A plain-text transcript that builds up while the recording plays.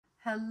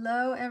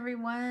Hello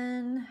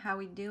everyone, how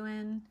we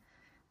doing?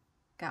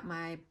 Got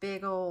my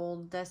big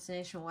old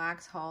Destination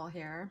Wax haul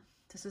here.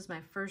 This is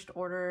my first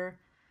order.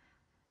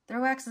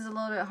 Their wax is a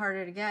little bit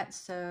harder to get,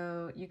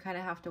 so you kind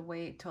of have to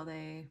wait till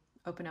they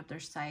open up their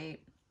site.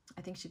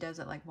 I think she does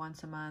it like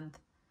once a month.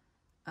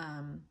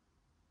 I'm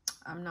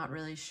not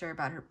really sure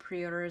about her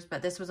pre-orders,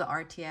 but this was a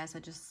RTS. I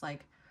just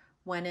like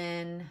went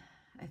in,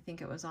 I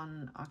think it was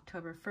on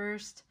October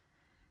 1st,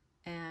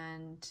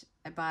 and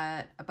I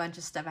bought a bunch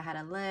of stuff. I had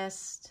a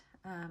list.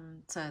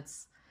 So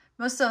it's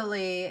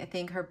mostly, I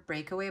think, her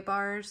breakaway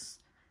bars,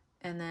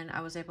 and then I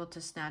was able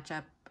to snatch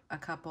up a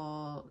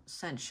couple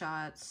scent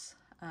shots,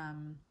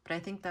 but I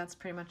think that's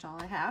pretty much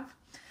all I have.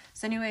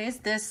 So anyways,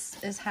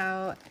 this is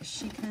how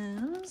she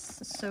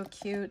comes. So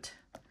cute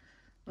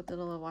with the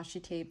little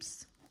washi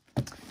tapes.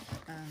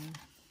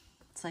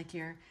 It's like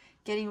you're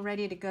getting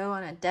ready to go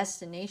on a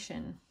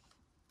destination.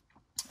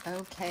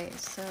 Okay,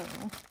 so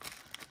I'll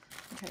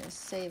try to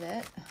save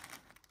it.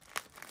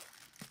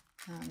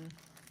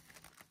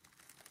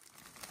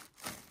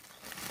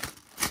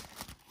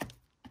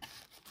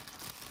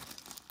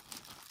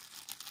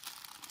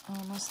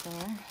 Almost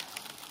there.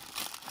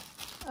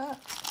 Oh,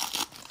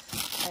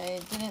 I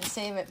didn't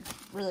save it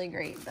really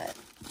great, but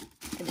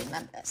I did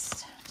my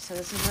best. So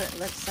this is what it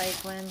looks like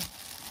when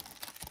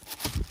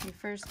you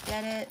first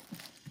get it.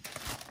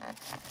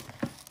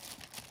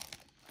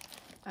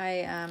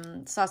 I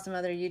saw some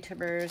other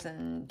YouTubers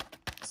and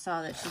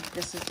saw that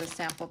this is the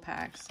sample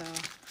pack, so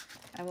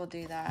I will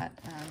do that.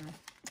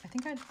 I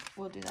think I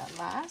will do that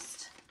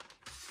last.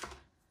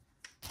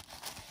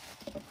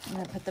 I'm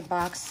gonna put the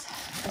box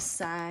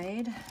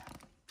aside.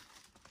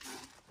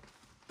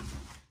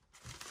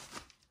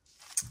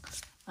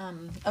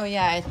 Oh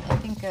yeah, I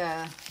think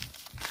I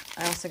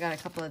also got a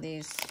couple of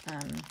these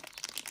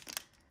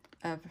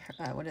of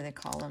what do they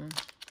call them?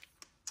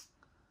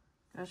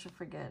 I should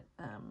forget.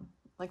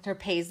 Like their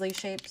paisley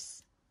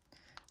shapes.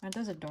 Aren't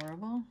those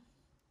adorable?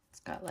 It's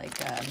got like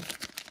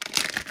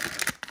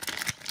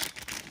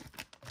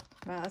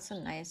wow, that's a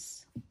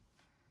nice,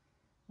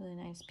 really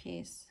nice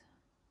piece.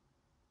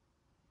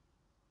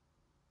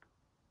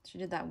 She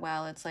did that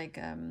well. It's like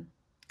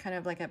kind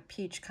of like a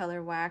peach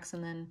color wax,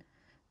 and then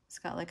it's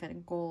got like a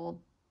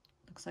gold,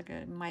 looks like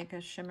a mica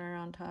shimmer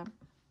on top.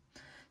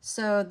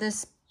 So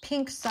this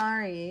pink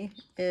sari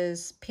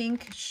is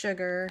pink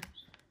sugar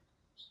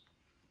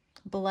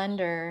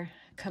blender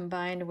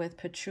combined with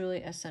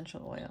patchouli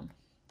essential oil.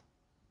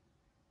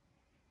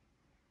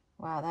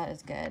 Wow, that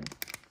is good.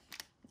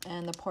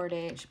 And the pour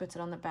date, she puts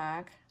it on the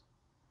back.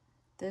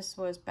 This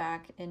was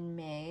back in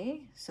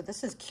May. So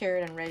this is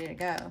cured and ready to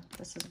go.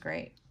 This is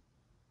great.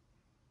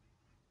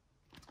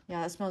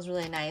 Yeah, that smells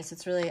really nice.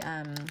 It's really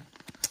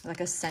like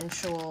a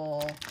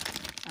sensual,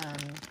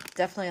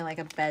 definitely like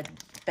a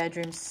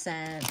bedroom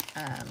scent,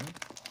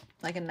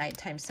 like a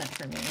nighttime scent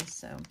for me.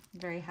 So I'm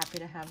very happy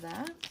to have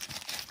that.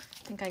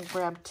 I think I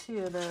grabbed 2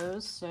 of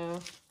those. So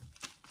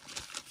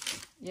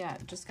yeah,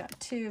 just got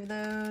 2 of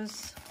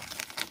those.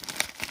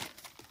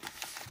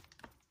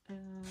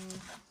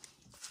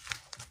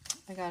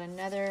 I got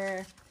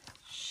another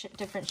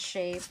different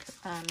shape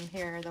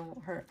here,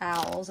 her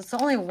owls. It's the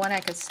only one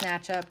I could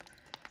snatch up.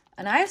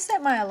 And I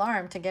set my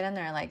alarm to get in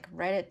there like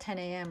right at 10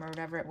 a.m. or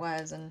whatever it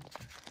was. And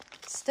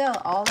still,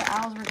 all the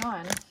owls were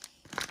gone.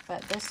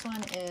 But this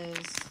one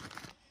is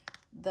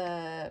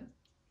the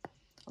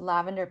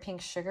lavender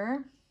pink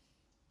sugar,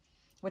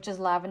 which is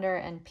lavender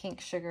and pink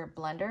sugar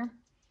blender.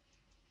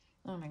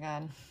 Oh my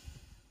God.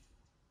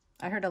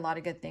 I heard a lot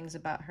of good things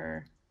about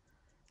her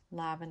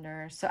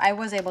lavender. So I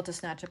was able to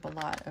snatch up a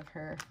lot of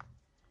her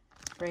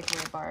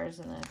breakaway bars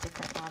and the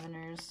different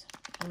lavenders.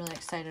 I'm really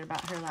excited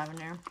about her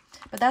lavender.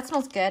 But that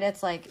smells good.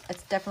 It's like,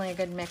 it's definitely a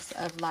good mix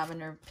of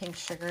lavender pink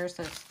sugar.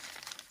 So it's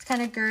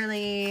kind of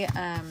girly.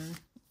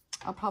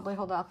 I'll probably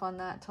hold off on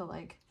that till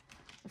like,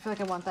 I feel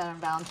like I want that on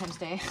Valentine's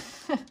Day.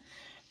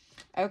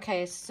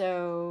 Okay,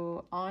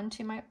 so on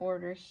to my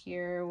order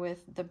here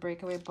with the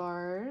breakaway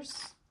bars.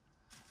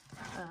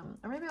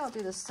 Or maybe I'll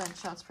do the scent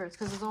shots first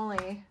because it's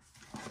only,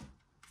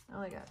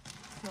 I can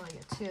only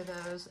get 2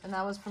 of those. And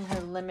that was from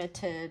her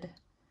limited,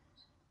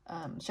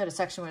 she had a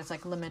section where it's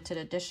like limited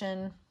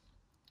edition.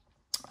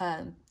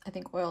 I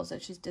think oils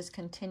that she's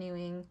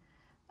discontinuing.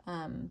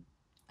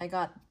 I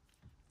got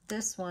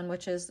this one,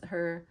 which is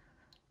her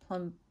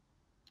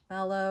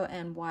pomelo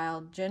and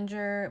wild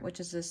ginger, which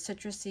is a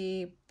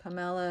citrusy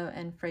pomelo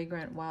and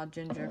fragrant wild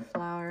ginger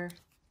flower.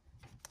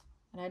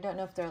 And I don't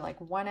know if they're like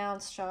 1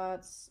 ounce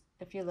shots.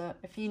 If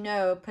you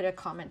know, put a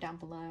comment down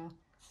below.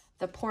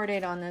 The pour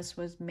date on this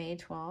was May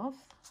 12th.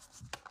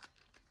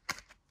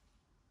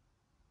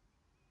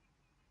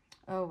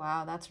 Oh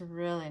wow, that's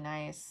really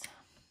nice.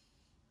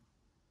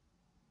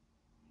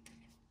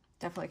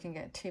 Definitely can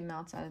get 2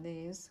 melts out of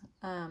these.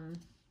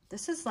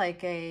 This is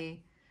like a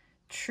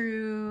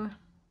true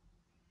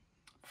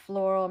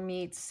floral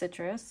meets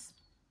citrus.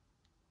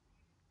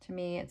 To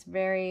me, it's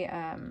very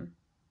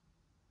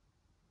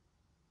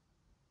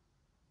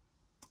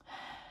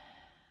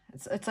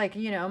it's like,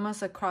 you know,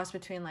 almost a cross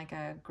between like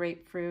a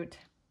grapefruit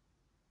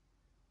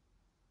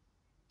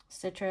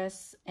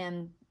citrus,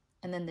 and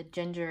then the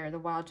ginger, the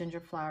wild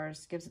ginger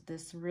flowers gives it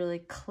this really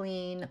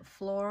clean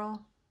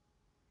floral.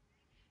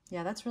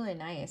 Yeah, that's really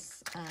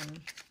nice.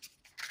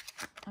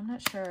 I'm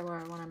not sure where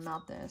I want to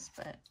mount this,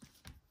 but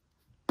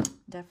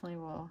definitely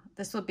will.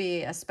 This will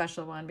be a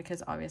special one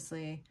because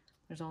obviously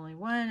there's only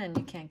one and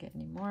you can't get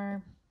any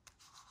more.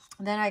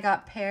 Then I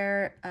got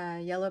pear,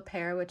 yellow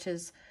pear, which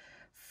is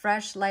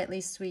fresh, lightly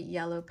sweet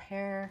yellow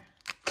pear.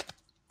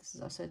 This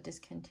is also a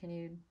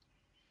discontinued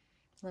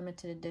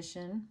limited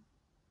edition.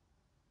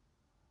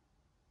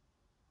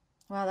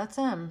 Wow, that's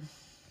not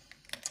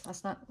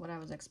what I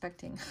was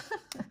expecting.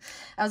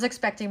 I was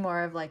expecting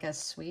more of like a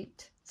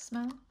sweet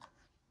smell.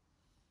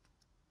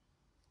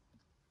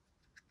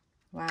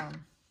 Wow.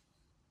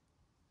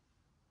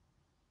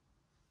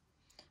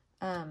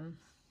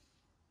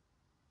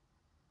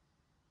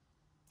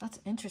 That's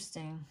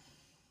interesting.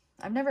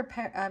 I've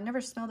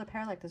never smelled a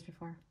pear like this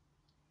before.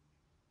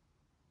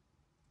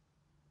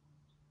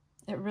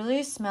 It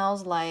really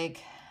smells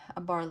like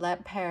a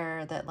Barlette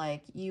pear that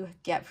like you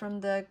get from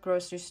the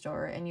grocery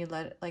store and you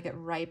let it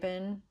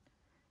ripen,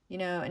 you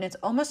know, and it's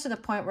almost to the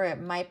point where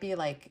it might be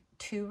like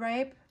too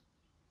ripe.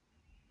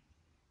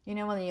 You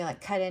know, when you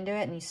like cut into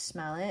it and you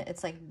smell it,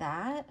 it's like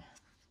that.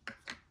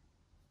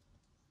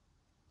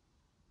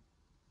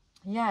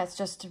 Yeah, it's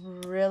just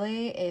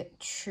really a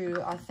true,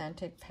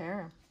 authentic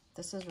pear.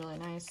 This is really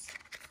nice.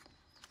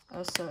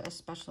 Also a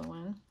special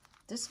one.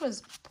 This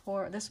was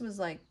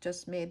like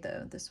just made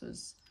though. This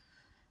was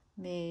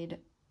made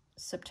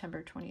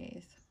September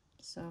 28th.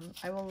 So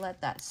I will let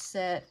that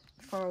sit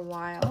for a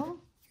while.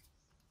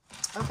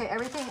 Okay,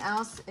 everything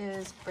else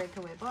is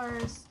breakaway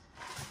bars.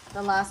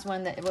 The last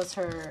one that was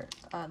her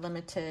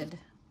limited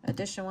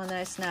edition one that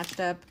I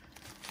snatched up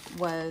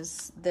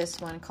was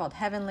this one called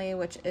Heavenly,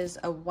 which is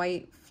a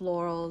white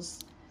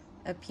florals,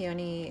 a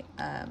peony,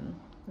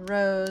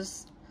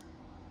 rose,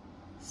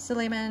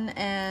 cylcamen,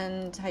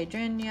 and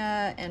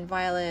hydrangea, and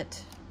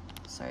violet.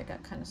 Sorry, I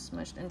got kind of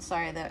smushed. And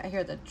sorry that I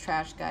hear the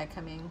trash guy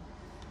coming.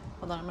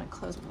 Hold on, I'm gonna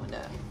close my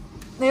window.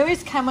 They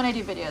always come when I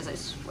do videos, I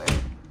swear.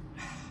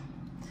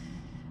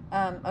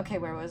 Okay,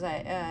 where was I?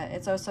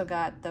 It's also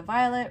got the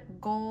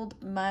violet,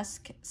 gold,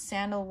 musk,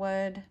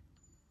 sandalwood.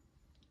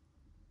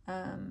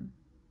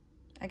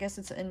 I guess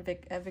it's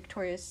a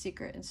Victoria's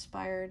Secret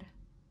inspired.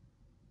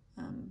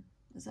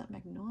 Is that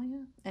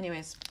magnolia?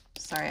 Anyways,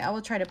 sorry. I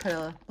will try to put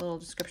a little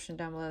description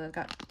down below that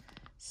got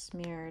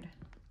smeared.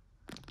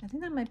 I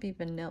think that might be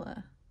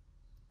vanilla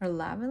or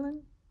lavender.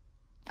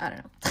 I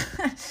don't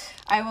know.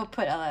 I will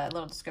put a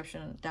little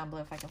description down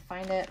below if I can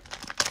find it.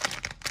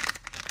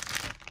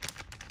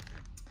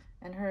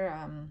 And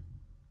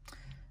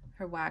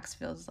her wax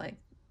feels like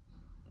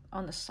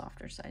on the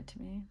softer side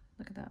to me.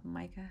 Look at that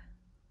mica.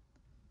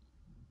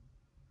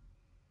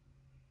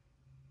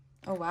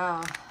 Oh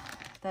wow,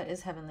 that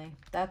is heavenly.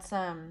 That's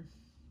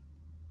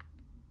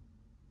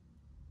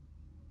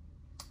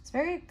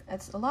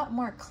it's a lot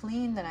more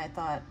clean than I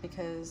thought,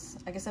 because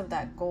I guess of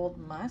that gold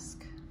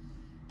musk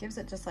gives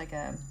it just like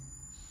a,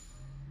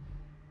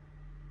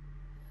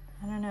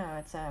 I don't know,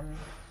 it's a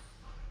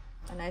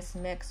nice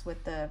mix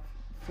with the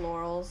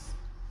florals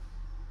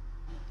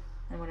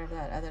and whatever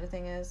that other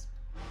thing is.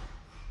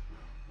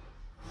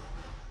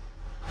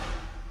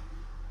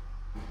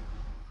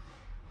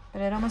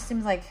 But it almost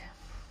seems like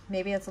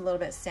maybe it's a little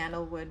bit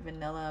sandalwood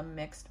vanilla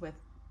mixed with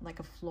like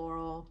a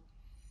floral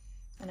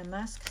and a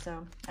musk.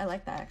 So I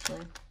like that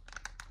actually.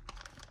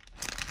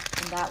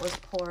 And that was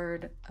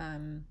poured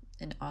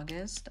in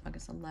August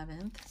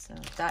 11th. So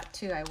that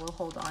too I will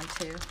hold on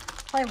to.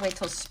 Probably wait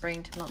till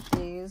spring to melt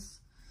these.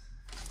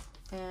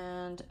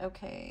 And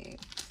okay,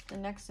 the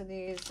next of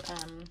these,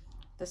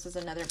 this is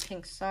another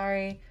pink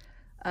sari.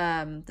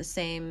 The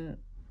same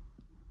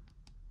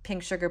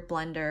pink sugar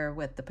blender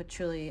with the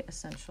patchouli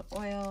essential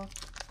oil.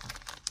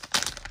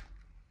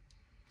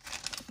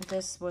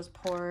 This was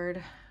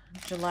poured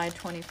July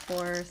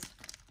 24th,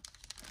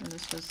 and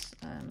this was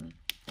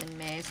in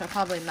May, so I'll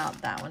probably melt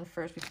that one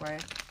first before I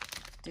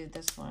do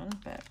this one.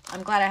 But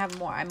I'm glad I have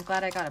more. I'm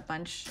glad I got a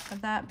bunch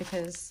of that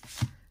because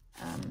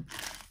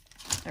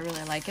I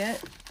really like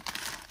it.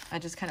 I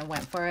just kind of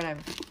went for it.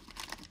 I've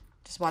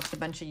just watched a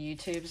bunch of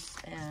YouTubes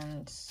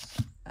and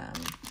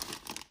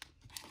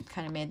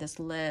kind of made this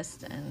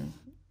list, and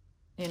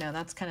you know,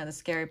 that's kind of the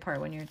scary part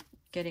when you're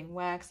getting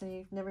wax and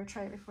you've never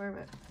tried it before,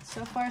 but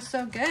so far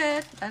so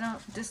good. I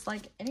don't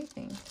dislike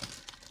anything.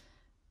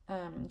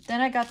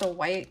 Then I got the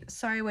white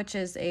sari, which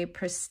is a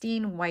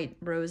pristine white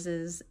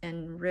roses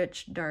and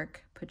rich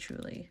dark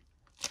patchouli.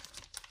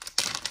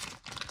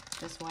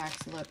 This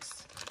wax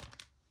looks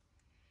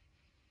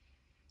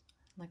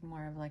like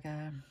more of like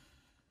a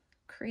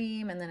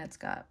cream, and then it's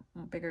got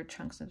bigger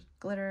chunks of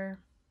glitter.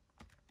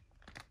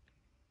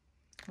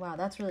 Wow,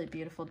 that's really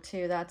beautiful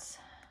too. That's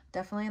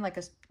definitely like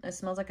it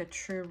smells like a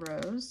true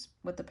rose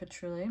with the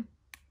patchouli.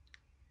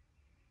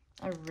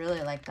 I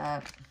really like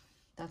that.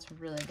 That's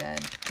really good.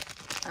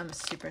 I'm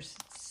super,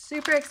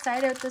 super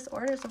excited with this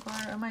order so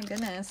far. Oh my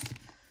goodness.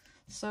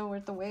 So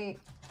worth the wait.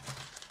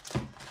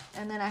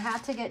 And then I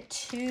had to get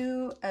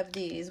 2 of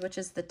these, which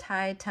is the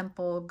Thai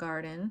Temple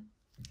Garden.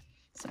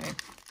 Sorry.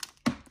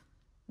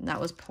 And that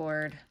was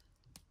poured,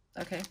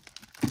 okay,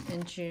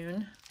 in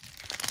June.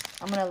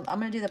 I'm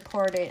gonna do the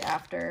pour date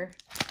after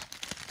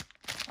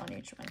on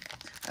each one.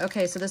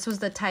 Okay, so this was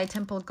the Thai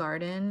Temple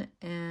Garden,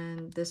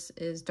 and this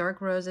is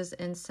dark roses,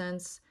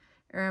 incense,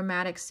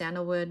 aromatic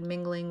sandalwood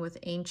mingling with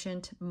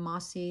ancient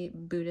mossy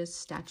Buddhist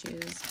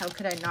statues. How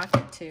could I not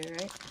get 2,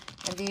 right?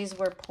 And these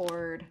were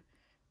poured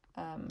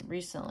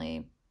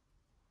recently,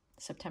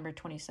 September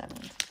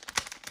 27th.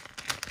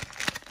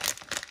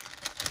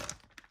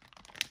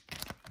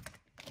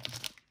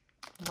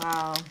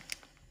 Wow.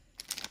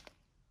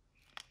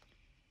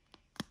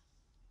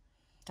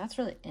 That's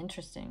really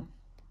interesting.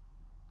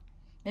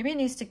 Maybe it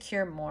needs to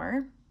cure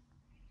more,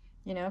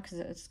 you know, because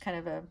it's kind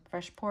of a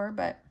fresh pour,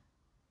 but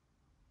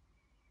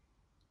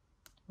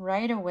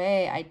right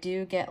away I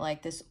do get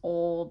like this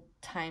old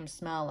time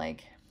smell,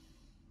 like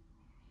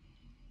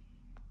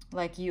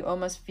you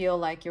almost feel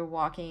like you're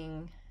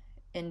walking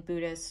in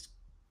Buddhist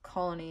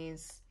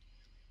colonies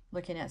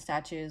looking at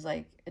statues.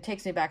 Like it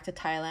takes me back to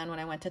Thailand, when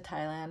I went to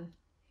Thailand,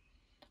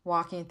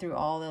 walking through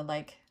all the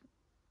like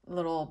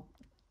little,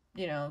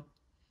 you know,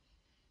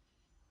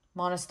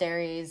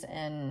 monasteries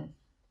and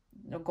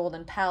the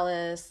Golden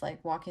Palace,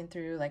 like walking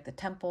through like the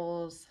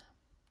temples.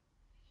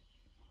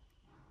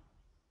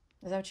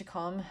 Is that what you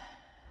call them?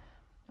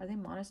 Are they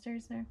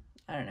monasteries there?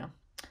 I don't know.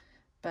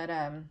 But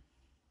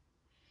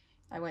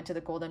I went to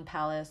the Golden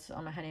Palace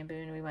on my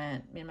honeymoon.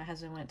 Me and my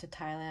husband went to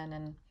Thailand,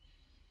 and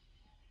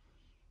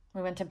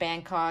we went to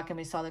Bangkok and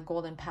we saw the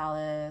Golden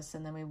Palace,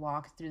 and then we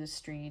walked through the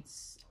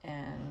streets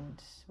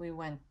and we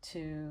went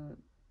to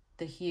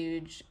the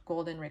huge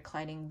golden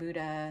reclining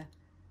Buddha.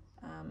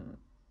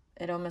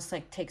 It almost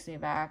like takes me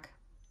back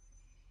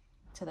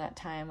to that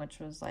time, which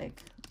was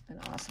like an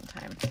awesome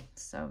time.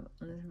 So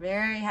I'm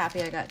very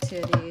happy I got 2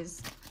 of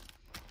these.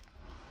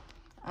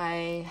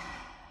 I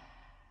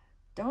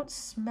don't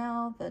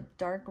smell the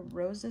dark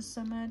roses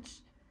so much,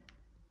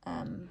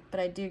 but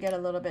I do get a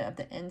little bit of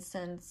the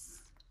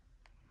incense.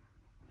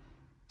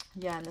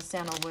 Yeah, and the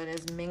sandalwood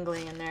is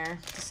mingling in there.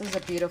 This is a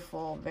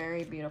beautiful,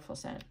 very beautiful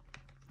scent.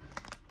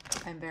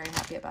 I'm very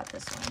happy about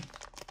this one.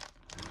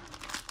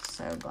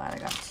 So glad I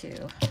got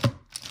 2.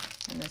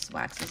 And this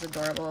wax is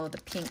adorable, the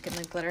pink and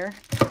the glitter.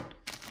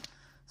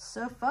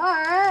 So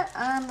far,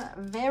 I'm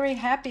very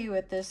happy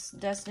with this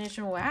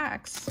Destination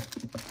Wax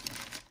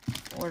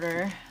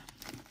order.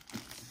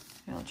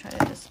 I'll try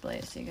to display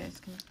it so you guys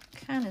can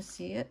kind of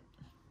see it.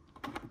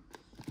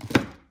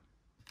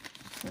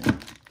 So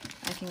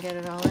I can get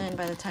it all in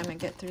by the time I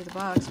get through the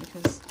box,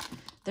 because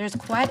there's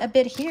quite a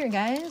bit here,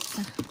 guys.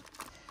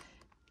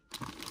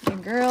 Your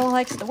girl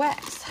likes the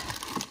wax.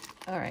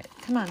 All right,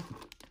 come on.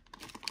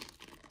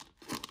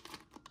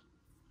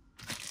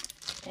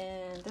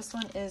 And this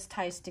one is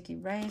Thai Sticky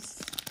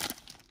Rice.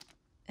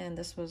 And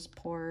this was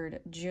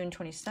poured June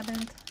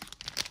 27th.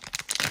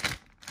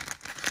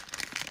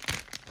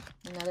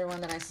 Another one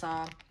that I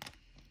saw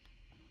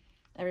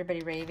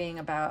everybody raving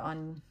about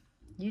on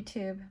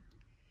YouTube.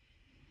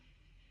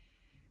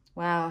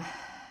 Wow.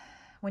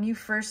 When you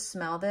first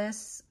smell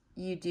this,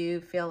 you do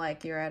feel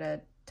like you're at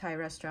a Thai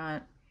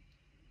restaurant.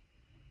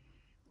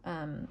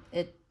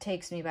 It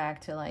takes me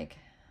back to like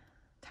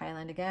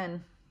Thailand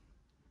again.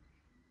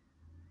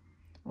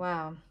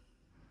 Wow.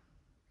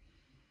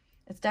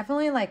 It's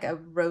definitely like a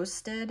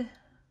roasted,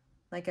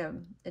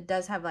 it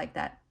does have like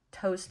that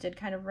toasted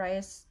kind of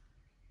rice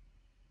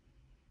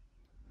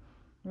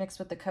mixed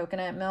with the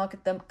coconut milk.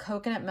 The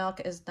coconut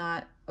milk is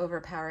not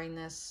overpowering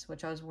this,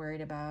 which I was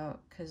worried about,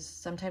 because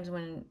sometimes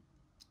when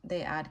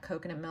they add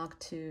coconut milk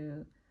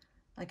to,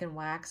 like in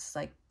wax,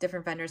 like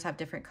different vendors have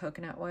different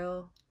coconut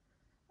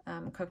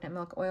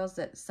milk oils,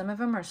 that some of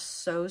them are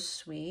so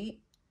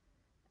sweet.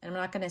 And I'm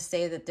not going to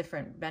say the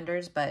different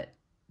vendors, but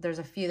there's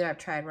a few that I've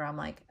tried where I'm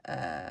like,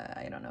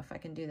 I don't know if I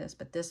can do this.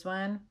 But this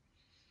one's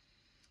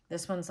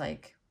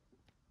like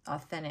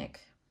authentic.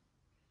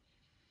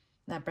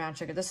 That brown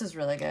sugar. This is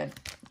really good.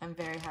 I'm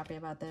very happy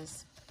about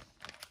this.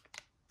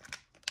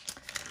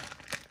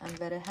 I'm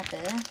very happy.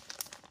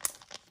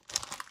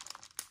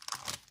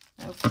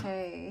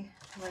 Okay.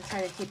 I'm going to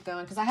try to keep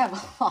going because I have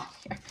a lot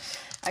here.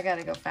 I got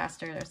to go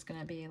faster. There's going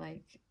to be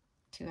like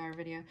a 2-hour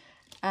video.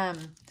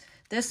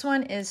 This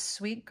one is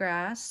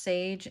sweetgrass,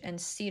 sage,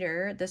 and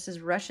cedar. This is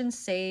Russian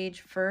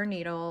sage, fir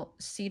needle,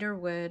 cedar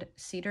wood,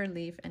 cedar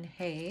leaf, and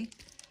hay.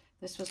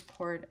 This was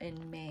poured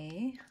in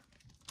May.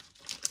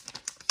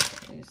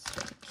 It's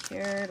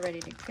cured,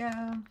 ready to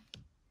go.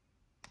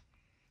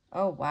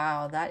 Oh,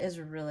 wow. That is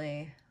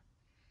really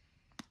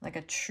like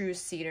a true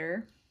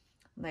cedar,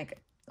 like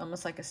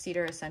almost like a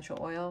cedar essential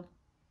oil.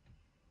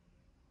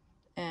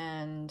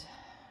 And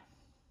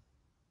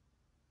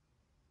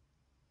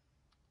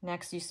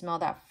next, you smell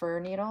that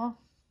fir needle.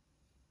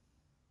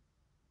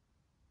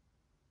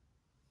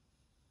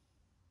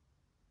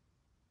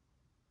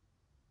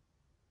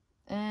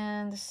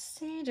 And the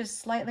sage is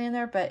slightly in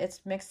there, but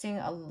it's mixing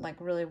like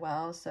really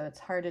well, so it's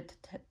hard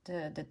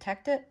to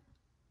detect it.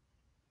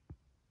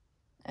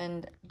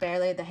 And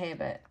barely the hay,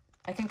 but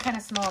I can kind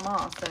of smell them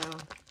all, so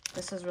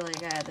this is really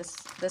good.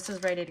 This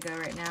is ready to go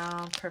right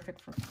now.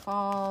 Perfect for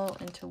fall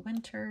into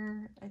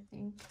winter, I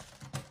think.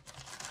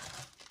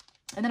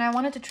 And then I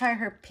wanted to try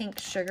her pink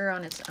sugar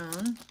on its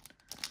own.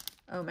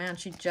 Oh man,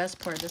 she just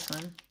poured this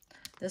one.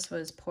 This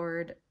was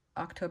poured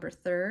October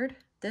 3rd.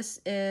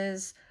 This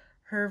is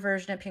her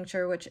version of pink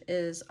sugar, which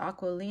is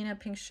Aqualina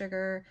pink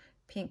sugar,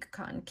 pink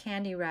cotton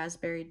candy,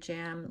 raspberry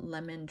jam,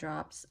 lemon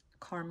drops,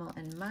 caramel,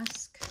 and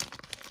musk.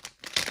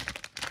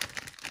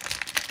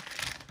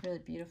 Really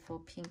beautiful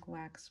pink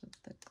wax with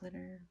the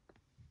glitter.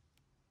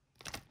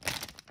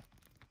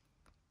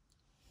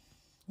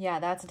 Yeah,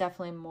 that's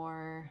definitely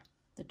more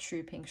the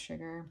true pink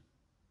sugar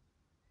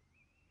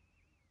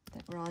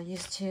that we're all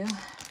used to.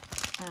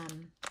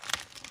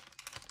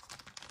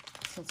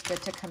 So it's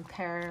good to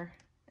compare.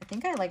 I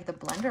think I like the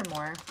blender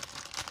more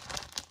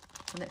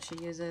that she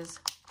uses,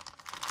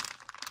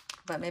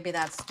 but maybe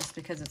that's just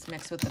because it's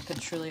mixed with the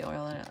patchouli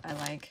oil that I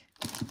like,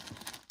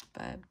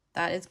 but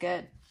that is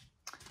good.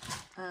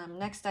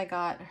 Next I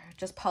got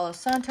just Palo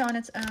Santo on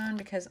its own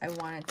because I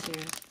wanted to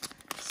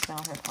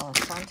smell her Palo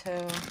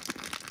Santo.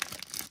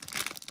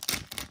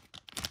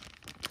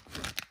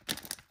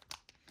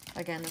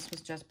 Again, this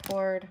was just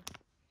poured,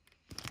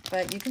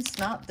 but you can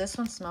smell, this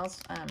one smells,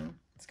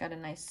 it's got a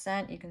nice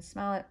scent, you can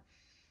smell it.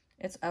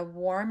 It's a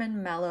warm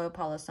and mellow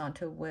Palo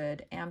Santo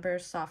wood, amber,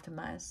 soft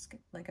musk,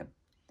 like a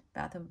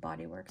Bath and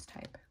Body Works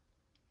type.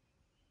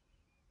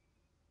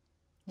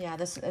 Yeah,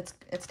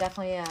 it's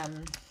definitely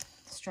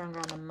stronger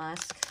on the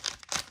musk,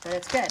 but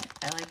it's good.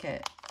 I like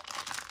it.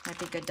 Might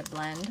be good to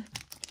blend.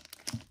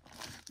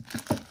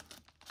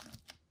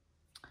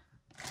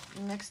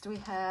 Next we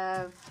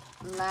have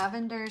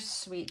Lavender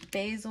Sweet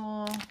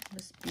Basil,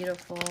 this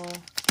beautiful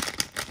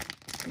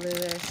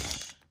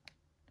bluish,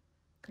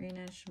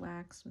 greenish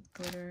wax with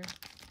glitter.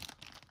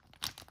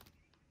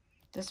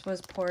 This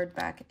was poured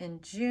back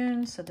in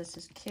June, so this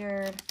is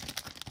cured.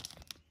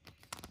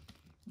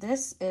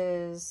 This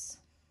is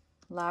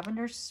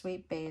Lavender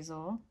Sweet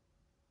Basil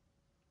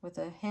with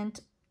a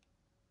hint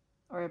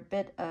or a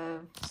bit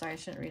of, sorry, I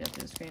shouldn't read up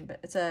through the screen, but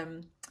it's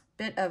a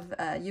bit of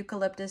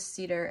eucalyptus,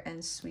 cedar,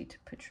 and sweet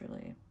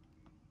patchouli.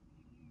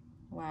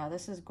 Wow,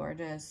 this is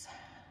gorgeous.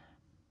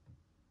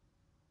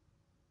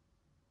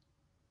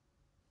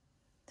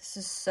 This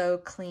is so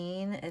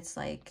clean. It's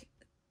like,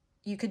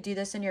 you could do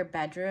this in your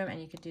bedroom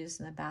and you could do this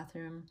in the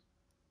bathroom.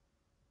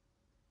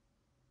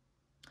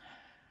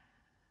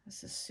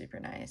 This is super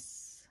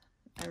nice.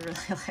 I really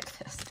like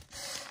this.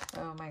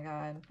 Oh my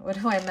God. What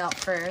do I melt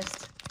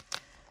first?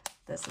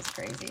 This is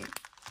crazy.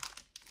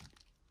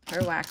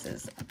 Her wax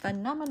is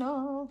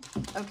phenomenal.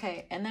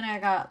 Okay, and then I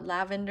got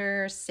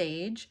Lavender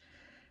Sage.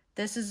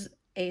 This is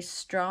a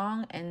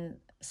strong and,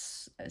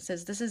 it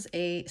says this is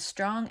a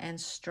strong and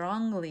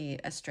strongly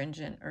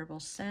astringent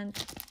herbal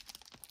scent.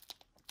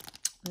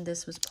 And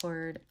this was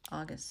poured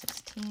August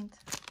 16th.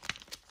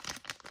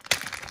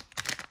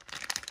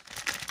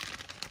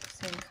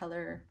 Same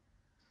color.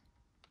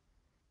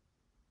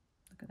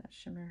 Look at that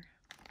shimmer.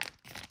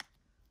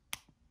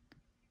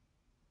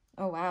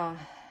 Oh wow.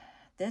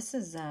 This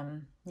is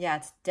yeah,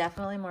 it's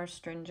definitely more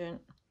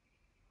stringent.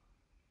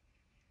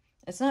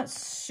 It's not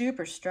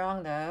super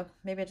strong though.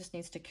 Maybe it just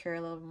needs to cure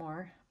a little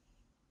more.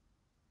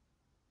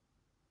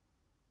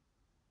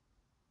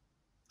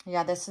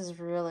 Yeah, this is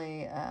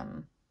really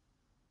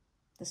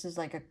this is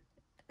like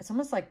it's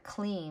almost like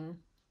clean.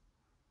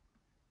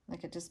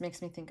 Like it just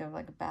makes me think of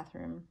like a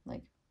bathroom.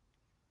 Like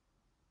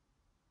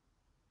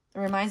it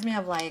reminds me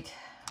of like,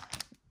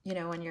 you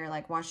know, when you're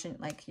like washing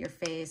like your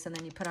face and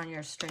then you put on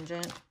your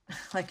astringent,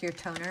 like your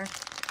toner,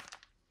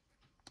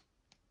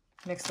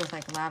 mixed with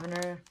like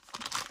lavender.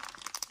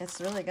 It's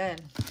really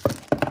good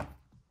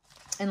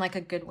in like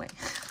a good way.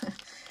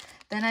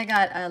 Then I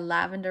got a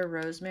lavender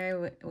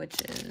rosemary,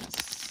 which is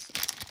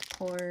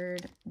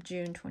poured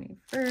June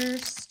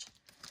 21st.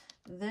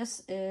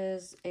 This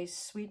is a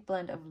sweet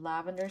blend of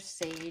lavender,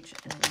 sage,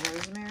 and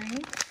rosemary.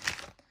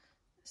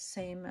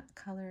 Same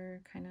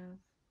color, kind of.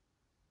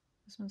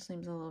 This one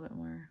seems a little bit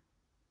more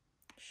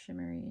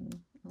shimmery and a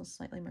little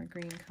slightly more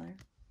green color.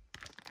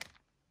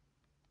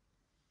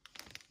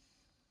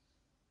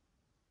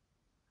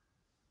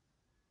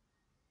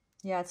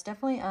 Yeah, it's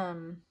definitely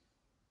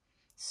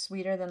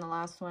sweeter than the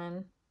last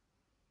one,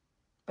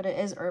 but it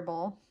is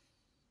herbal.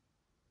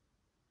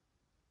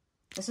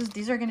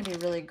 These are going to be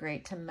really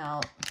great to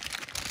melt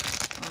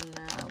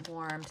on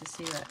warm to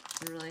see what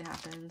really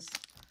happens.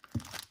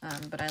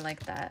 But I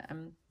like that.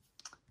 I'm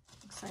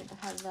excited to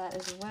have that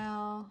as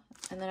well.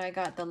 And then I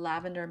got the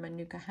lavender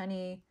manuka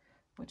honey,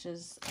 which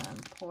is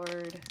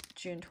poured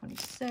June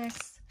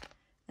 26th.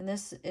 And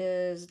this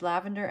is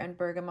lavender and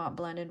bergamot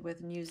blended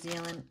with New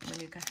Zealand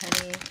manuka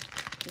honey.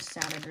 Just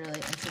sounded really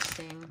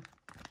interesting.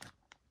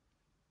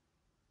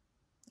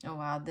 Oh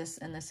wow, this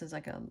is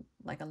like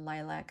a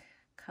lilac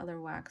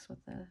color wax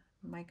with the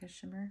mica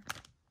shimmer.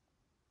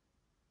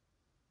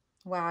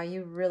 Wow,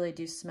 you really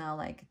do smell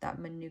like that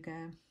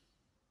manuka.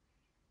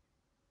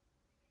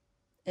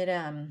 It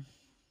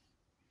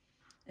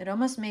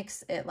almost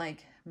makes it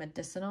like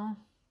medicinal.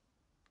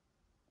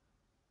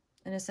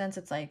 In a sense,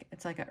 it's like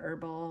a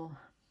herbal,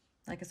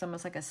 like it's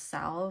almost like a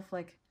salve,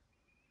 like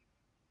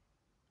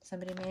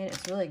somebody made.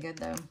 It's really good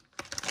though.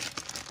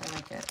 I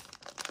like it.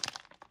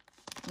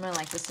 I'm gonna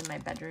like this in my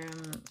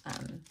bedroom,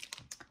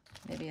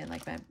 maybe in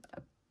like my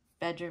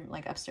bedroom,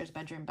 like upstairs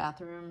bedroom,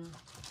 bathroom.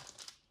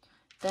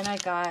 Then I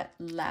got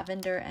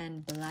lavender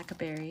and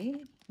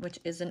blackberry, which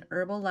is an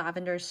herbal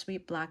lavender,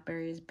 sweet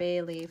blackberries,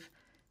 bay leaf,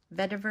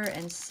 vetiver,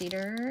 and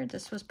cedar.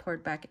 This was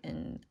poured back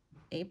in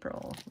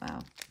April. Wow.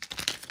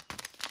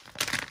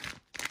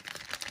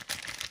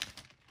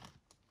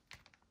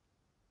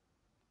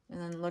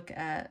 And then look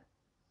at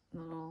a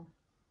little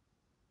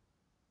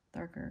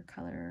darker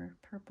color,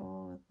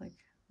 purple with like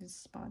these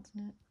spots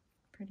in it.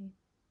 Pretty.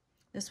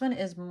 This one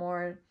is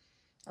more,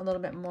 a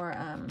little bit more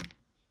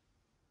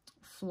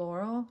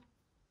floral.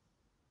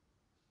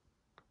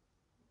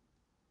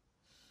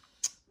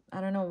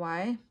 I don't know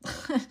why.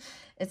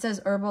 It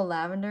says herbal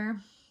lavender,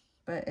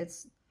 but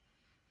it's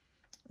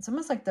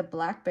almost like the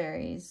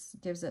blackberries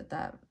gives it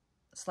that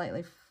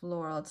slightly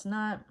floral. It's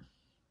not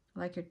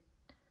like your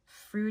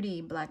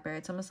fruity blackberry.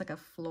 It's almost like a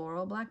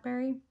floral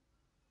blackberry.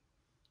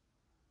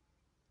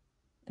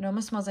 It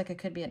almost smells like it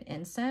could be an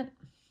incense.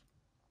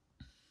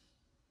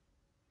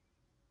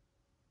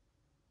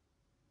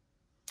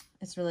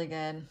 It's really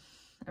good.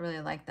 I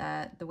really like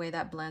that. The way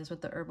that blends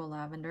with the herbal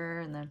lavender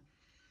and the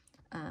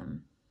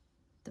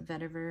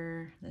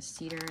vetiver, the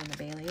cedar, and the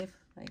bay leaf.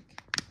 Like,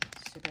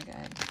 super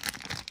good.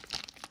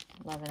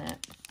 Loving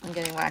it. I'm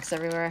getting wax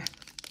everywhere.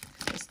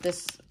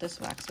 This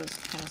wax was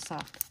kind of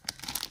soft.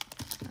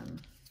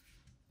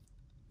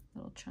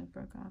 Little chunk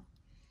broke off.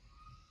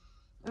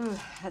 Ooh,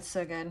 that's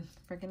so good.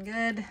 Freaking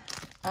good.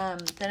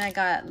 Then I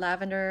got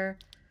lavender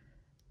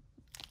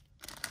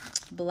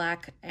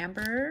black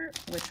amber,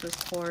 which was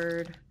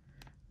poured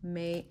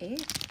May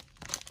 8th.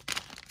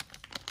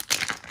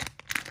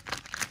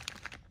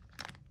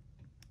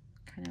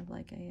 Kind of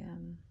like a,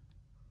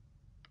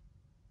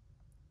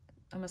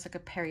 almost like a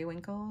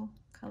periwinkle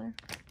color.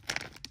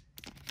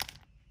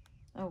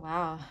 Oh,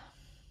 wow.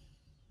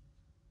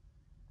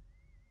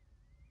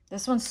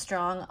 This one's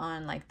strong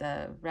on like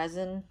the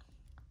resin.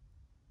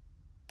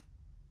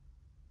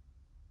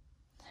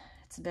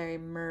 It's very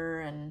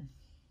myrrh and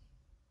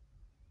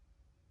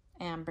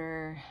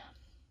amber.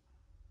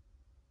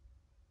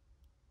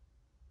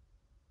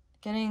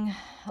 Getting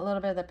a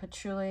little bit of the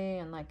patchouli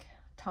and like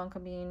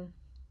tonka bean.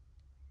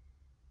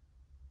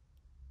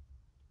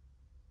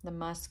 The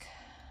musk.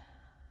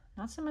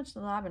 Not so much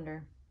the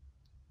lavender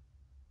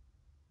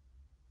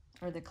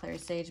or the clary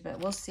sage, but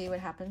we'll see what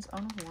happens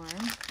on warm.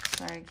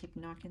 Sorry, I keep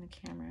knocking the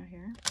camera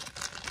here.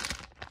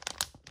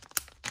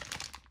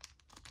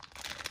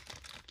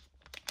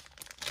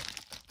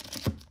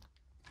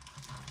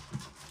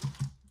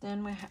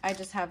 Then I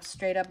just have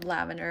straight up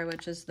lavender,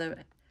 which is the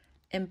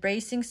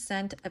embracing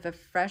scent of a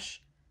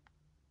fresh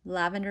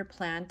lavender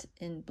plant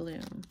in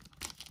bloom.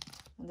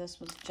 And this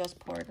was just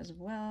poured as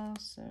well,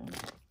 so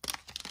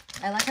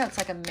I like how it's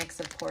like a mix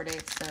of pour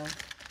dates, so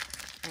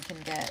I can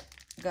get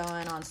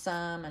going on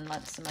some and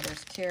let some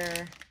others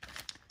cure.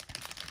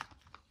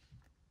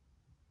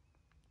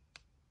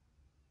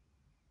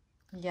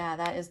 Yeah,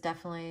 that is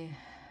definitely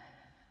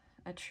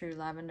a true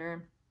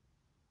lavender.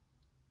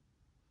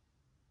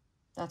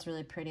 That's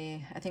really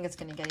pretty. I think it's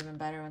going to get even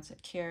better once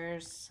it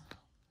cures.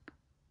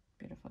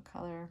 Beautiful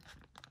color.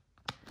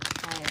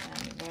 I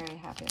am very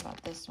happy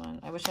about this one.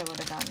 I wish I would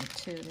have gotten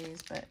 2 of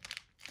these, but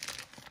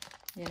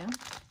you know,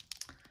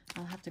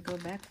 I'll have to go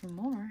back for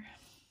more.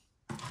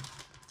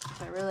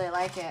 But I really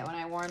like it when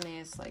I warm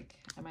these. Like,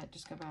 I might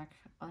just go back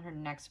on her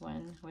next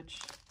one,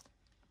 which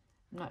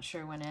I'm not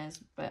sure when is,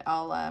 but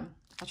I'll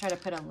try to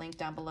put a link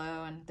down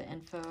below and the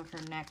info of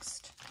her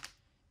next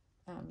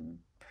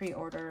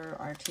pre-order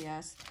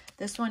RTS.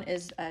 This one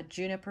is a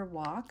Juniper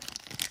Walk,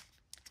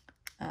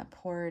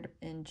 poured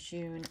in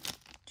June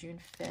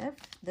 5th.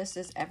 This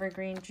is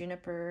evergreen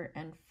juniper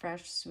and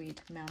fresh sweet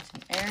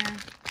mountain air.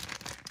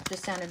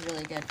 Just sounded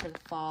really good for the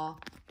fall.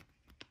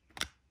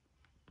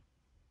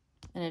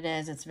 And it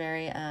is, it's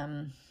very,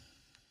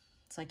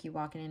 it's like you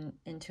walking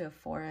into a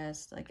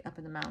forest, like up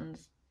in the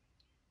mountains.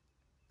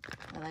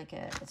 I like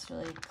it. It's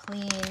really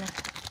clean,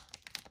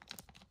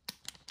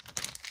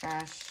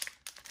 fresh.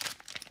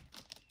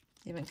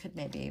 Even could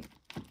maybe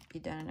be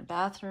done in a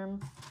bathroom.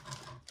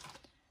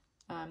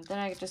 Then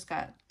I just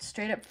got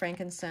straight up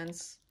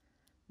frankincense,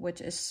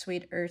 which is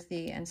sweet,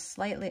 earthy, and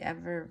slightly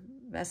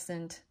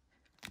effervescent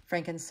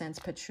frankincense,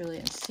 patchouli,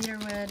 and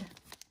cedarwood.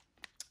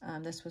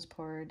 This was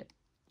poured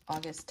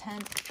August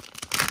 10th.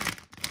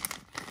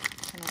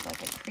 Kind of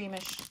like a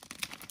creamish,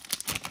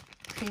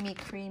 creamy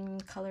cream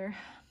color.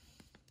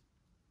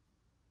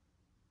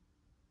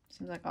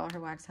 Seems like all her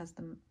wax has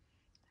the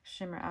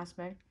shimmer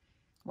aspect.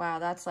 Wow,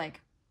 that's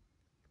like,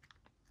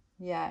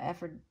 yeah,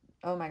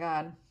 oh my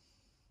God.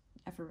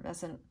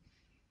 Effervescent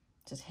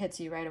just hits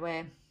you right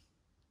away.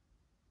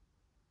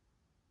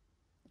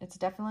 It's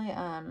definitely,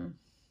 I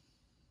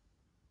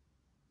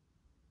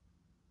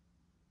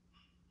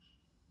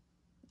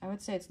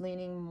would say it's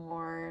leaning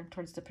more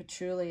towards the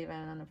patchouli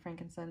even than the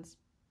frankincense.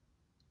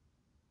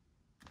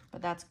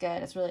 but that's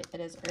good. It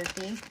is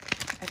earthy.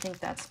 I think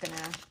that's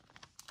gonna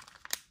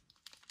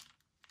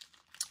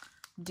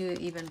do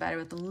even better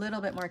with a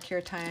little bit more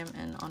cure time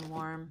and on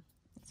warm.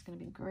 It's gonna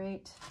be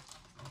great.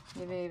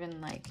 Maybe even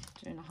like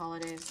during the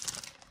holidays.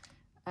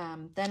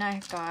 Then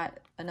I got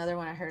another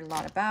one I heard a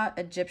lot about,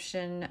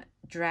 Egyptian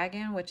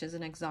Dragon, which is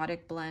an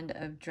exotic blend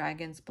of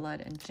dragon's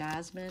blood and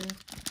jasmine.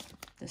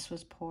 This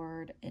was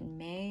poured in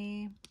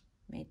May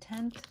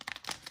 10th.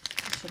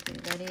 It should be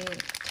ready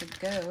to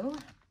go.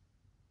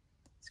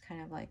 It's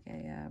kind of like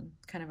a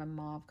kind of a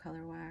mauve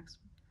color wax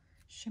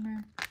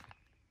shimmer.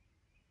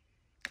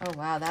 Oh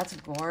wow, that's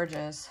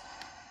gorgeous.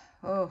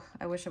 Oh,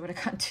 I wish I would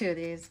have gotten 2 of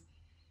these.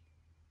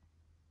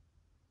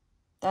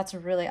 That's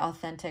really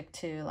authentic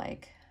to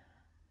like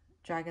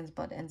dragon's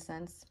blood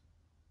incense.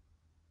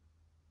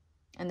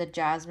 And the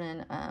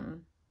jasmine,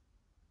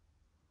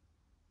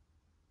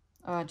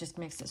 oh, it just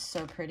makes it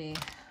so pretty.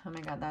 Oh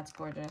my God, that's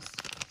gorgeous.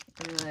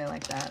 I really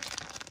like that.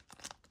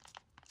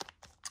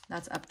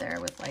 That's up there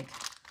with like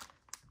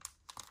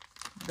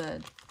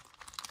the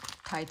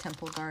Thai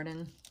temple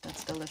garden.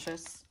 That's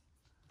delicious.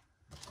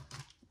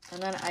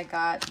 And then I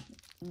got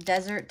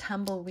Desert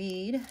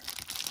Tumbleweed.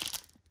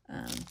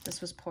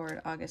 This was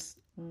poured August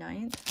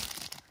 9th.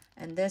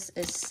 And this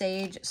is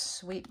sage,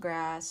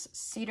 sweetgrass,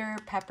 cedar,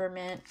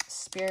 peppermint,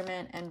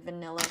 spearmint, and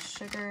vanilla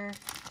sugar.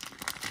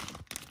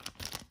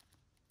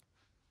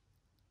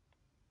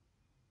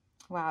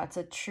 Wow, it's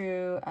a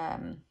true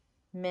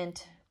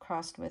mint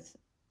crossed with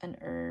an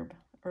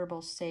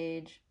herbal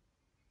sage.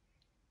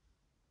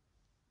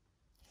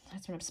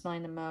 That's what I'm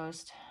smelling the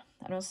most.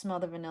 I don't smell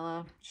the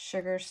vanilla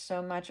sugar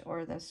so much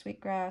or the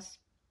sweetgrass.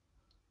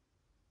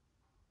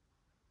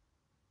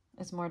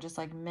 It's more just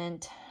like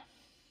mint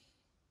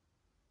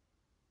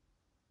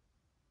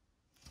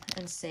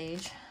and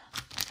sage,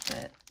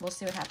 but we'll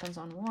see what happens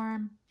on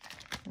warm.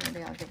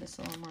 Maybe I'll give this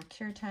a little more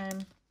cure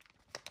time.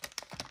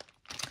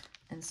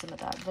 And some of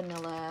that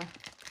vanilla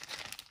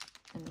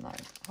and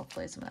like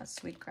hopefully some of that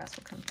sweetgrass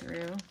will come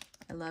through.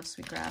 I love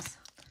sweetgrass.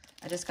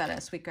 I just got a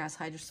sweetgrass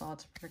hydrosol.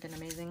 It's freaking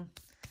amazing.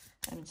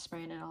 I've been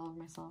spraying it all over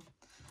myself.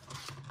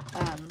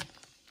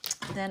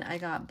 Then I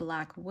got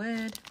Black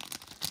Wood,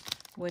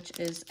 which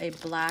is a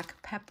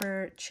black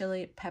pepper,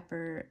 chili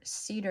pepper,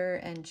 cedar,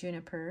 and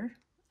juniper.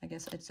 I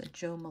guess it's a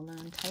Joe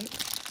Malone type.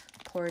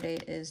 Pour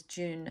date is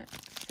June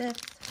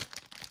 5th.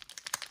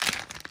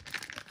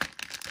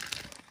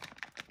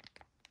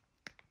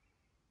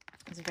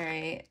 It's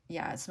very,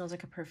 yeah, it smells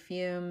like a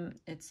perfume.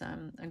 It's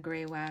a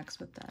gray wax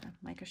with the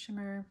mica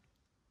shimmer.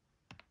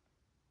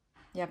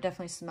 Yeah, I've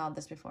definitely smelled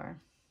this before.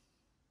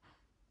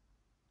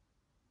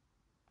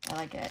 I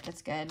like it.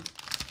 It's good.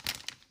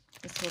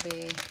 This will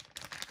be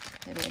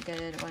maybe a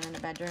good one in the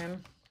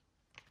bedroom.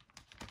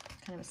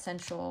 Kind of a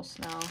sensual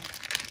smell.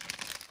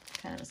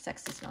 Kind of a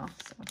sexy smell.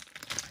 So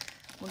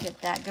we'll get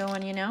that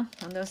going, you know,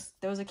 on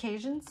those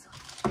occasions.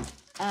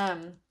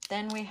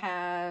 Then we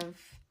have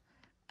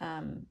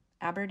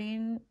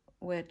Aberdeen,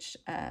 which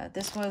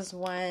this was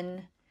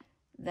one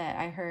that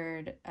I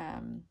heard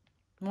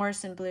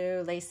Morrison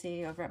Blue,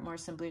 Lacey over at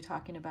Morrison Blue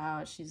talking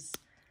about.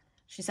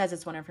 She says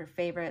it's one of her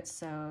favorites,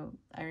 so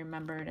I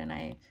remembered and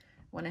I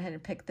went ahead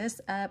and picked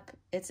this up.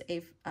 It's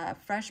a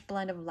fresh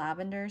blend of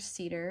lavender,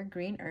 cedar,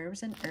 green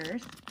herbs, and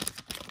earth.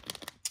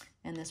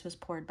 And this was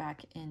poured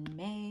back in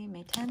May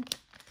 10th.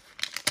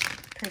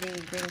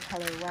 Pretty green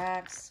color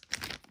wax.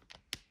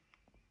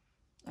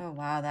 Oh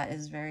wow, that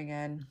is very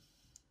good.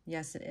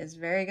 Yes, it is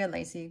very good,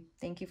 Lacey.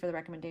 Thank you for the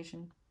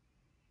recommendation.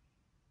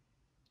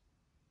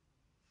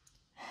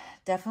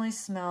 Definitely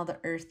smell the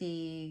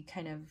earthy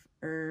kind of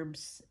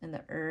herbs and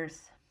the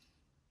earth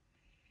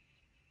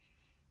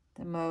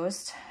the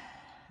most.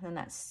 Then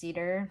that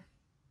cedar.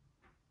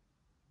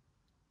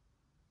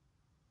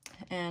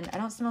 And I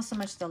don't smell so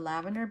much the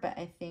lavender, but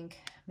I think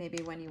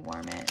maybe when you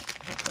warm it,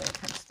 hopefully it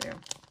comes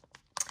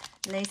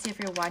through. Lacey, if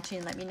you're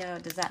watching, let me know,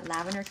 does that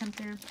lavender come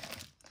through?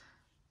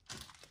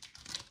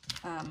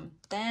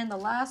 Then the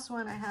last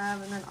one I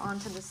have, and then on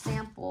to the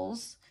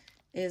samples,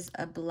 is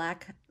a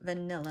black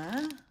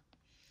vanilla.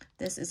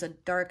 This is a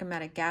dark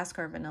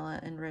Madagascar vanilla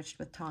enriched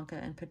with tonka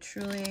and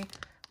patchouli.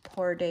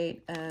 Pour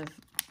date of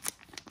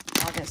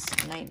August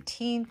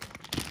 19th.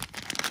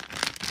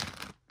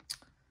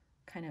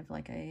 Kind of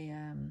like a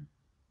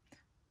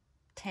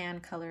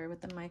tan color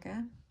with the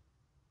mica.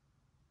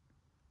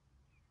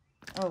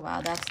 Oh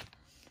wow, that's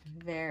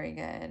very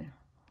good.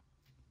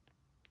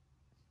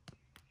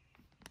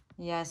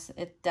 Yes,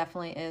 it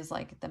definitely is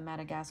like the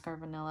Madagascar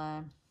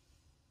vanilla.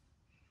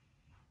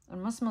 It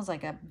almost smells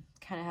like a,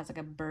 kind of has like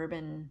a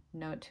bourbon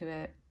note to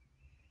it.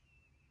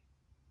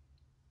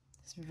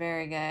 It's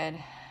very good.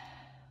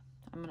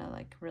 I'm gonna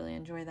like really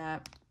enjoy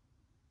that.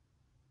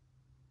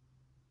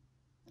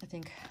 I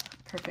think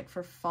perfect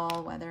for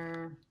fall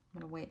weather.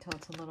 I'm gonna wait till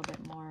it's a little bit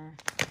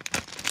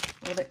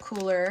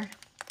cooler.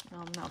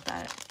 And I'll melt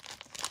that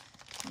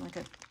on like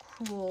a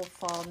cool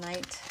fall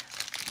night.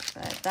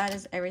 But that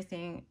is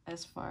everything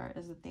as far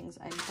as the things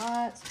I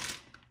got.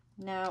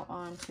 Now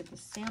on to the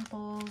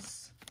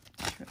samples.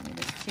 She wrote me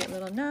this cute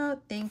little note.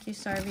 Thank you,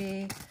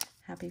 Sarvi.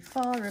 Happy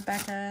fall,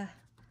 Rebecca.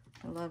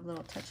 I love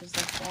little touches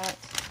like that.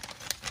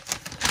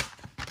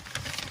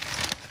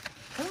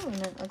 Oh,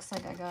 and it looks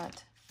like I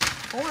got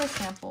 4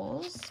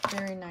 samples.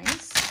 Very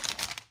nice.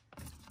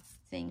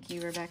 Thank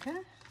you, Rebecca.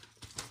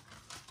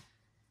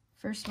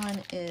 First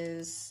one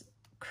is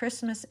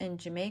Christmas in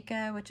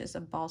Jamaica, which is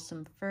a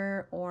balsam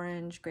fir,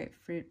 orange,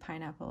 grapefruit,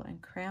 pineapple, and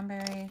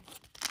cranberry.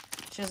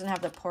 She doesn't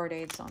have the pour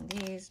dates on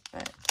these,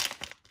 but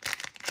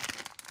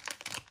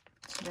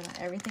then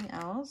everything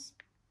else.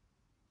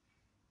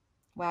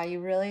 Wow, you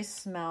really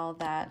smell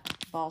that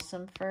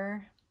balsam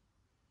fir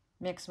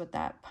mixed with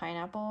that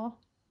pineapple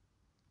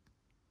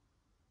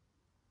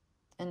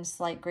and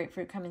slight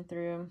grapefruit coming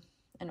through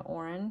and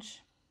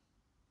orange.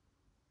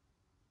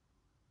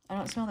 I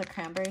don't smell the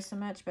cranberry so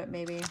much, but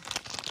maybe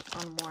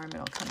on warm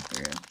it'll come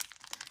through.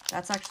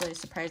 That's actually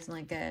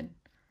surprisingly good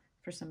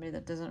for somebody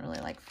that doesn't really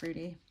like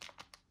fruity.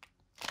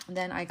 And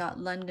then I got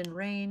London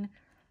Rain,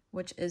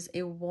 which is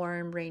a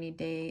warm, rainy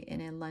day in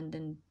a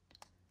London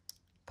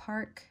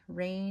park.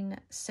 Rain,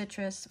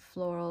 citrus,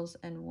 florals,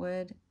 and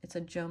wood. It's a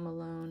Jo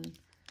Malone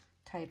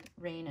type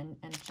Rain and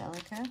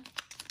Angelica.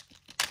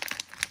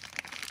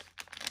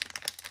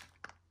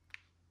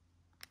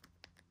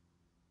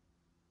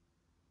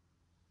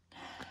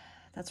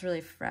 That's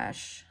really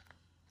fresh.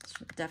 It's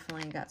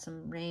definitely got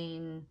some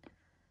rain,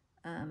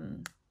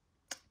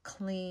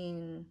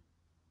 clean.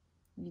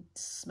 You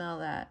smell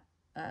that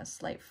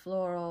slight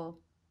floral.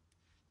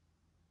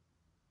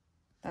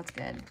 That's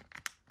good.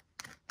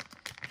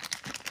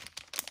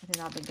 I think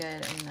that'll be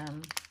good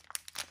in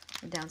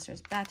the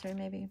downstairs bathroom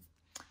maybe.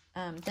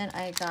 Then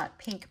I got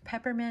Pink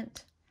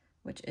Peppermint,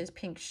 which is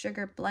pink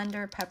sugar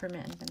blender,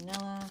 peppermint and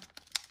vanilla.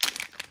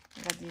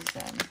 I got these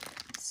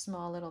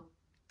small little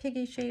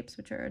piggy shapes,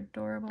 which are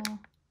adorable.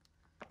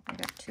 I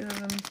got 2 of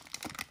them.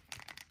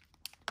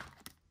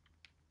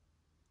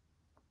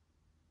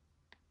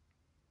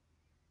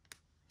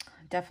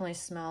 Definitely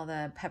smell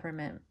the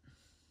peppermint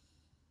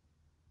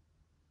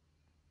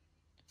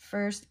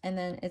first, and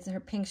then it's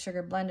her pink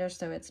sugar blender,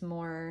 so it's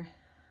more,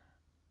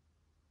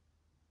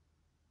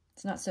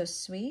 it's not so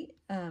sweet,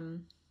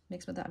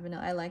 mixed with that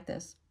vanilla. I like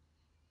this.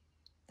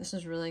 This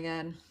is really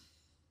good.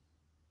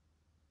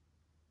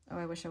 Oh,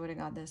 I wish I would have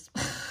got this.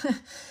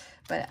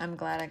 But I'm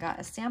glad I got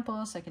a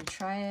sample so I can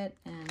try it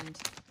and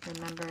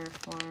remember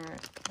for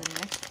the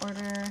next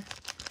order,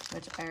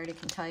 which I already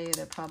can tell you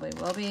there probably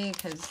will be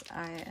because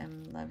I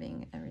am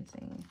loving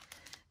everything.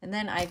 And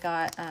then I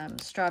got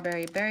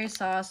strawberry berry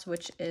sauce,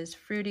 which is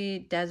fruity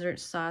desert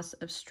sauce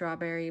of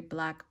strawberry,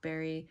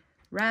 blackberry,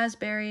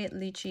 raspberry,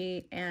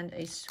 lychee, and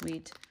a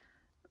sweet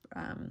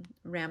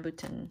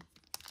rambutan.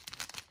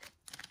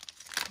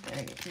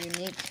 Very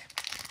unique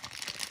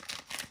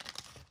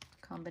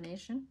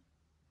combination.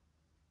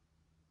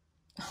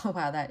 Oh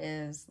wow, that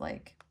is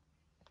like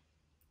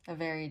a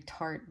very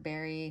tart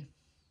berry.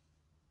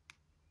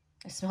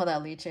 I smell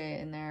that lychee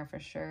in there for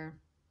sure.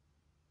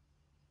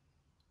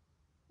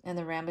 And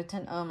the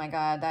rambutan, oh my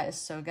god, that is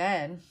so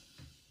good.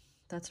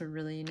 That's a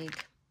really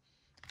unique,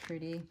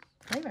 fruity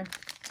flavor.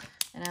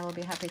 And I will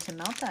be happy to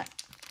melt that.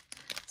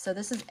 So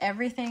this is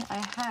everything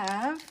I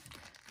have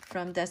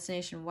from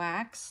Destination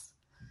Wax.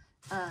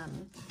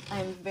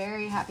 I'm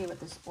very happy with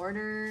this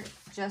order.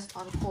 Just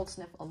on Cold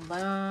Sniff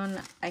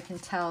alone, I can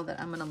tell that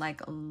I'm going to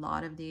like a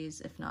lot of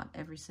these, if not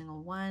every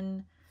single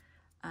one.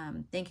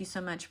 Thank you so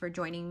much for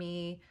joining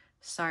me.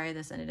 Sorry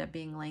this ended up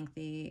being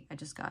lengthy. I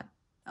just got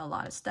a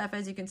lot of stuff,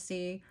 as you can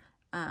see.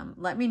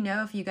 Let me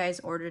know if you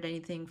guys ordered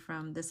anything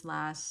from this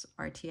last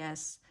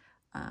RTS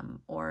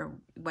or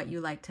what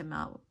you like to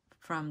melt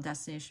from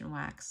Destination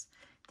Wax.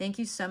 Thank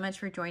you so much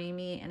for joining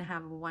me and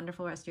have a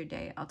wonderful rest of your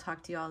day. I'll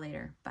talk to you all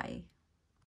later. Bye.